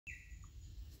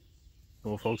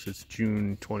Well, folks, it's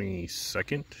June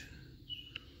 22nd,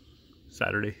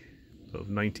 Saturday of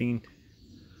 19.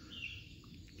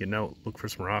 Getting out, look for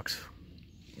some rocks.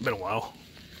 Been a while,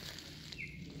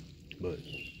 but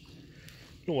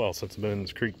been a while since I've been in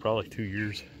this creek, probably 2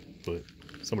 years, but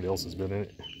somebody else has been in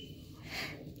it.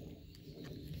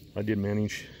 I did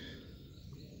manage.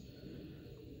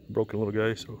 Broken little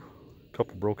guy, so a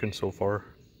couple broken so far.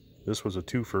 This was a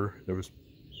twofer. There was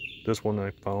this one I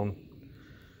found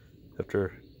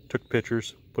after I took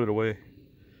pictures, put it away.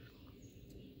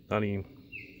 Not even,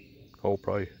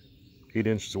 probably 8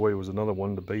 inches away was another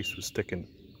one. The base was sticking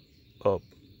up.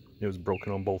 It was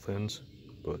broken on both ends,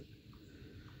 but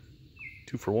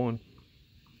 2 for 1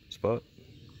 spot.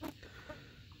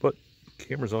 But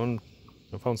camera's on.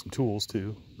 I found some tools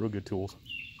too, real good tools.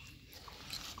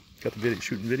 Got the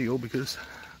shooting video because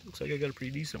looks like I got a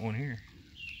pretty decent one here.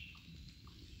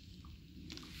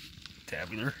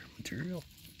 Tabular material.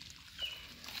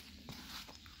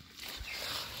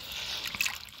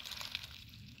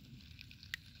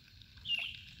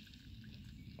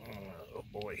 Oh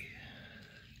boy.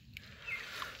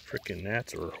 Freaking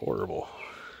gnats are horrible.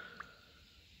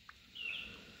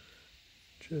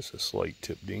 Just a slight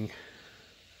tip ding.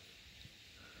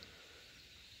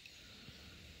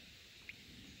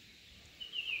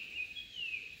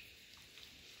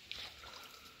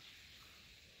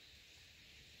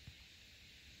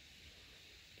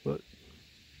 But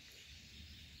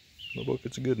in my book,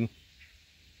 it's a good one.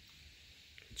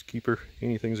 It's a keeper.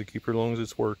 Anything's a keeper as long as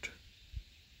it's worked.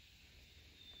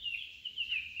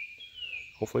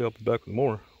 Hopefully I'll be back with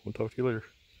more. We'll talk to you later.